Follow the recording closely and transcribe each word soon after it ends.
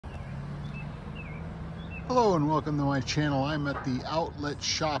Hello and welcome to my channel. I'm at the outlet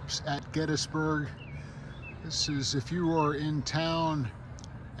shops at Gettysburg. This is if you are in town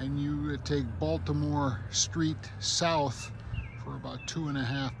and you take Baltimore Street south for about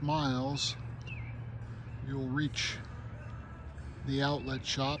 2.5 miles, you'll reach the outlet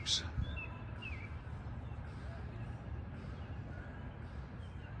shops.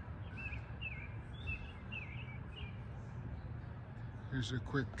 Here's a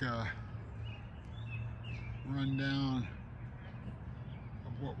quick rundown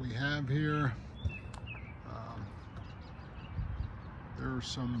of what we have here. There are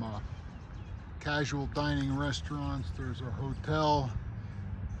some casual dining restaurants, there's a hotel,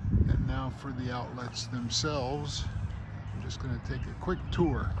 and now for the outlets themselves, I'm just going to take a quick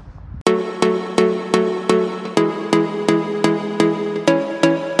tour.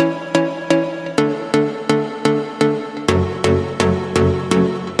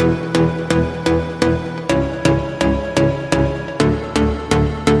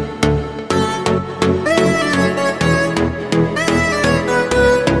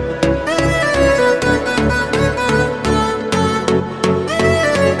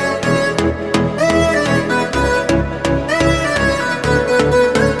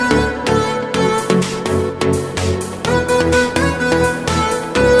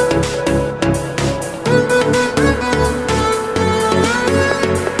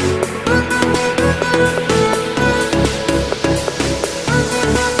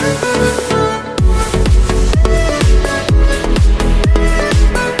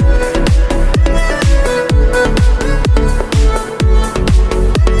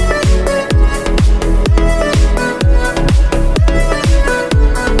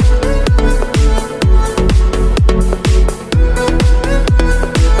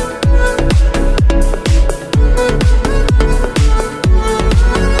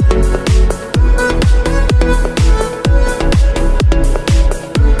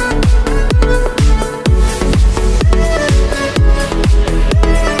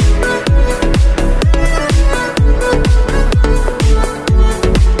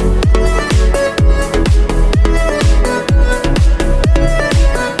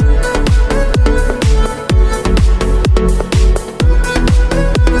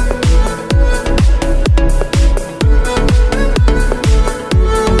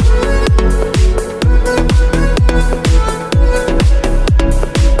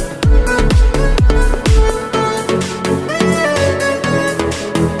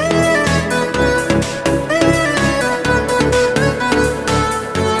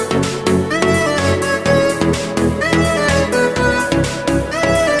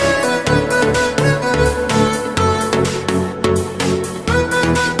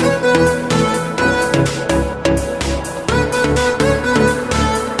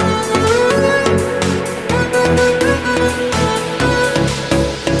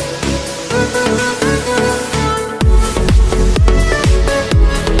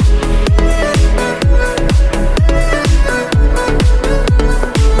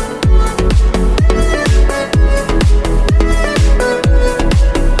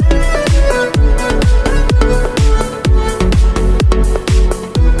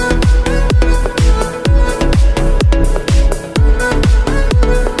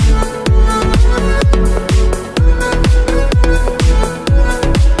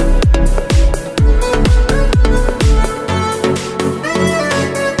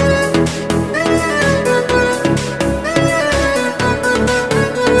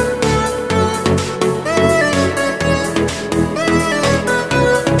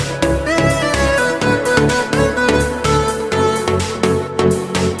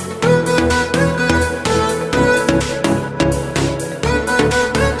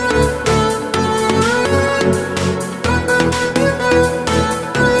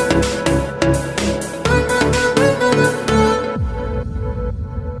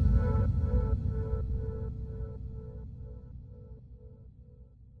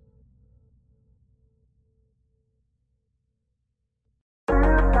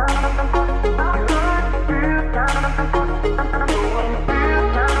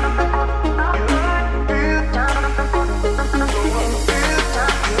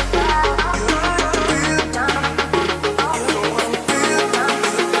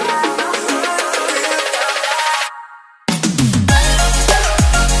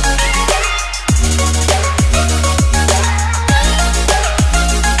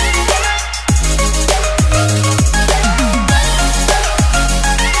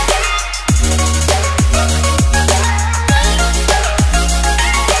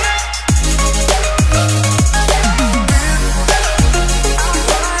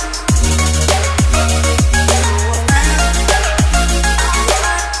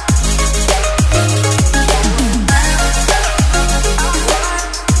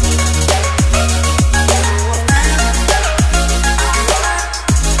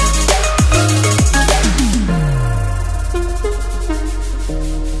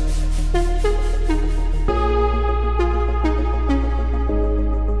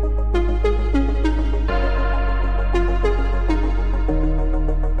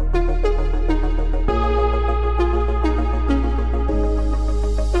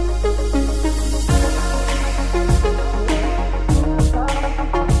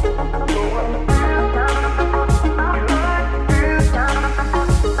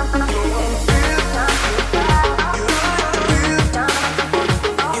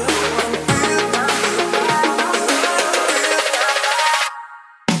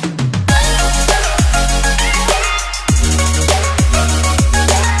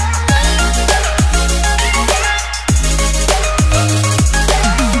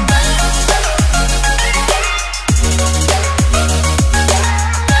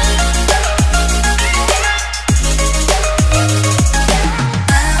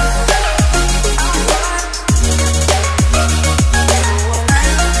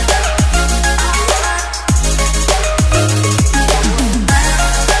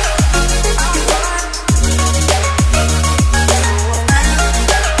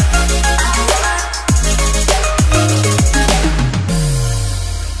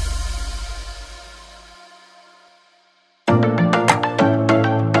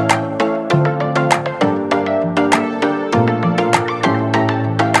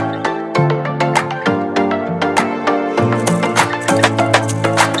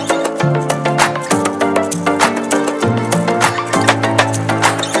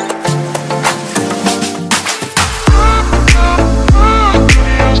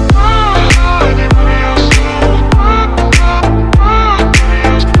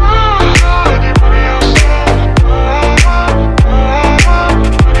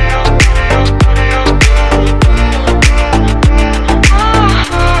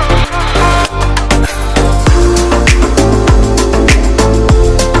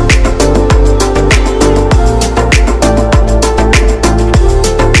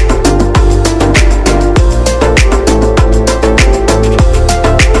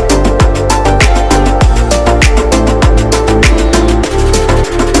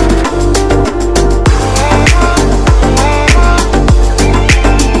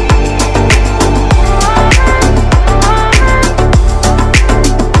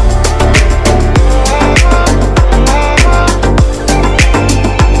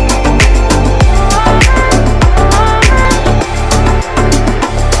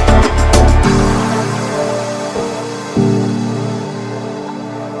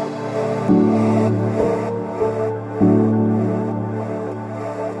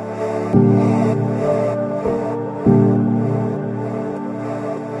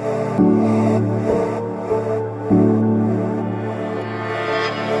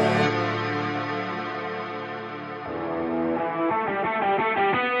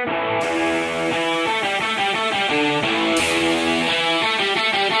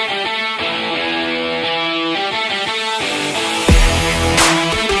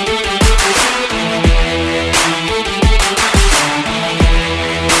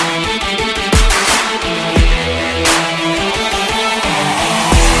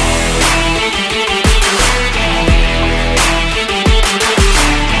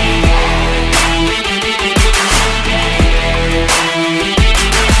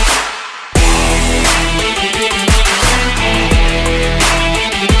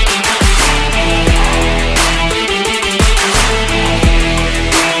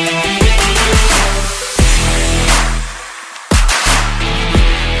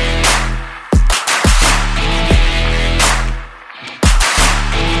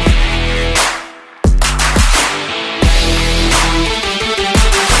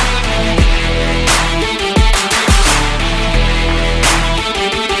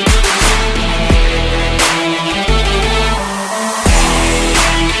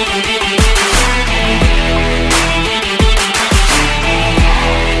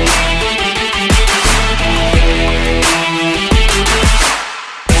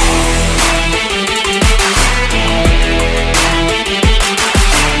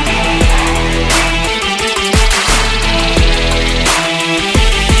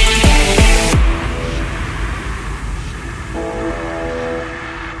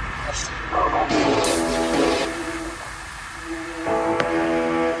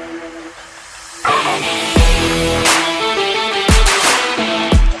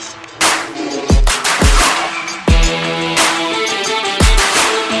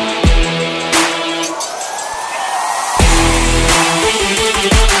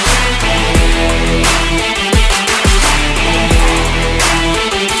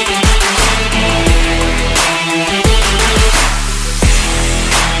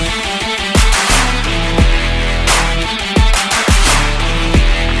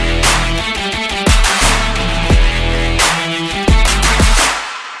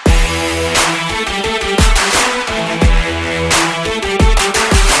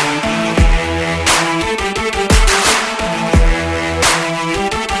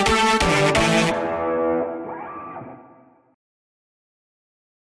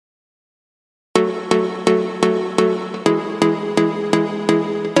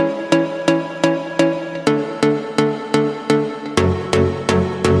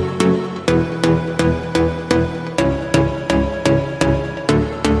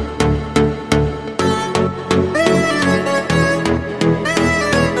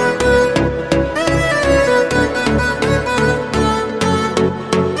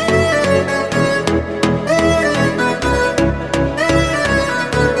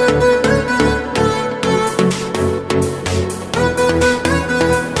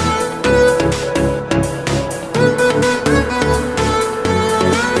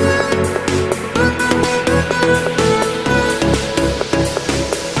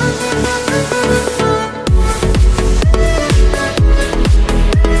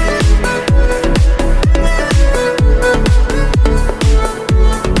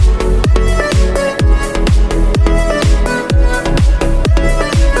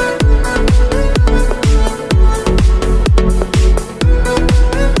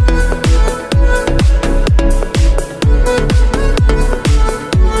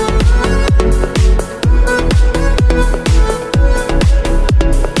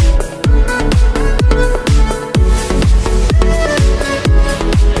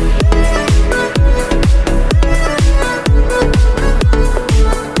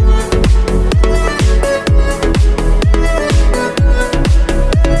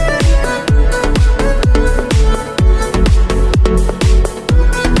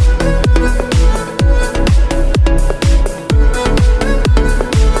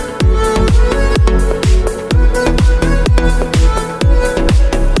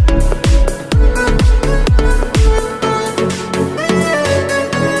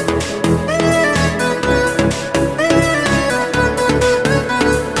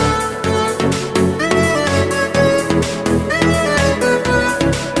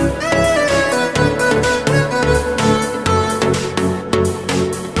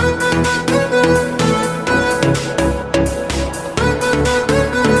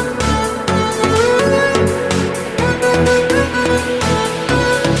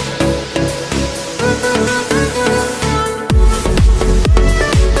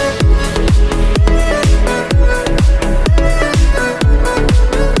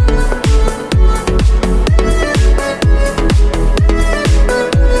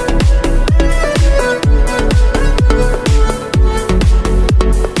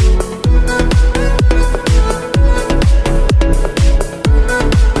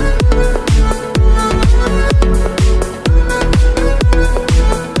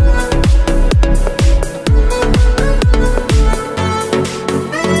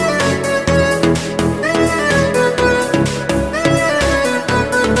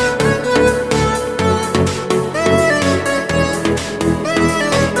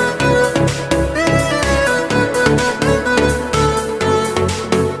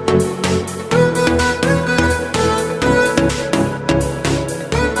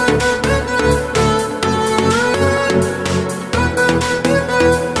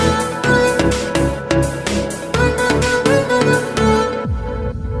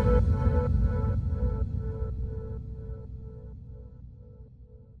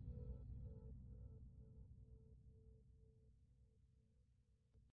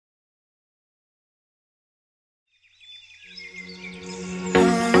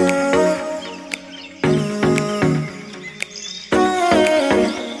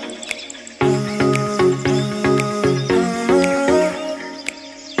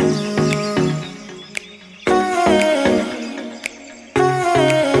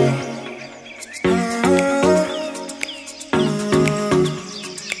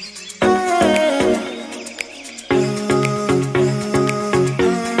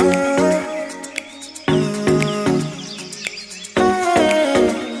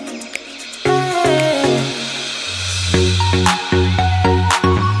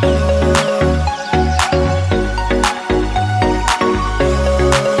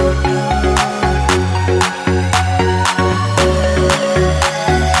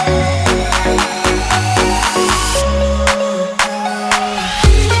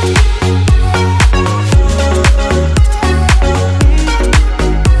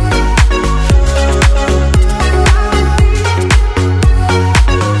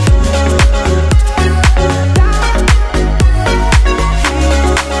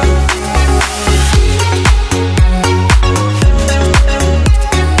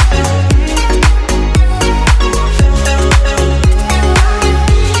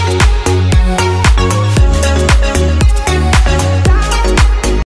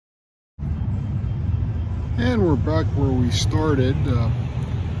 started.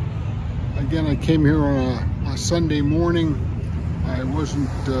 Again, I came here on a Sunday morning. I wasn't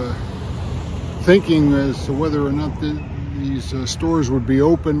thinking as to whether or not these stores would be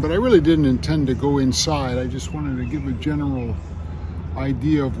open, but I really didn't intend to go inside. I just wanted to give a general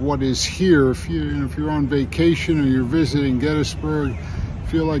idea of what is here. If you're on vacation or you're visiting Gettysburg,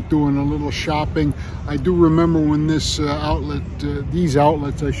 feel like doing a little shopping. I do remember when this these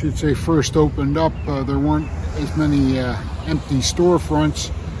outlets, I should say, first opened up, there weren't as many empty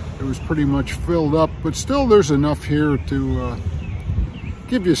storefronts. It was pretty much filled up, but still there's enough here to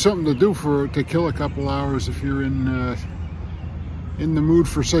give you something to do to kill a couple hours if you're in the mood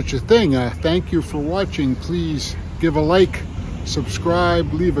for such a thing. Thank you for watching. Please give a like,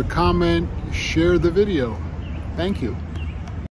 subscribe, leave a comment, share the video. Thank you.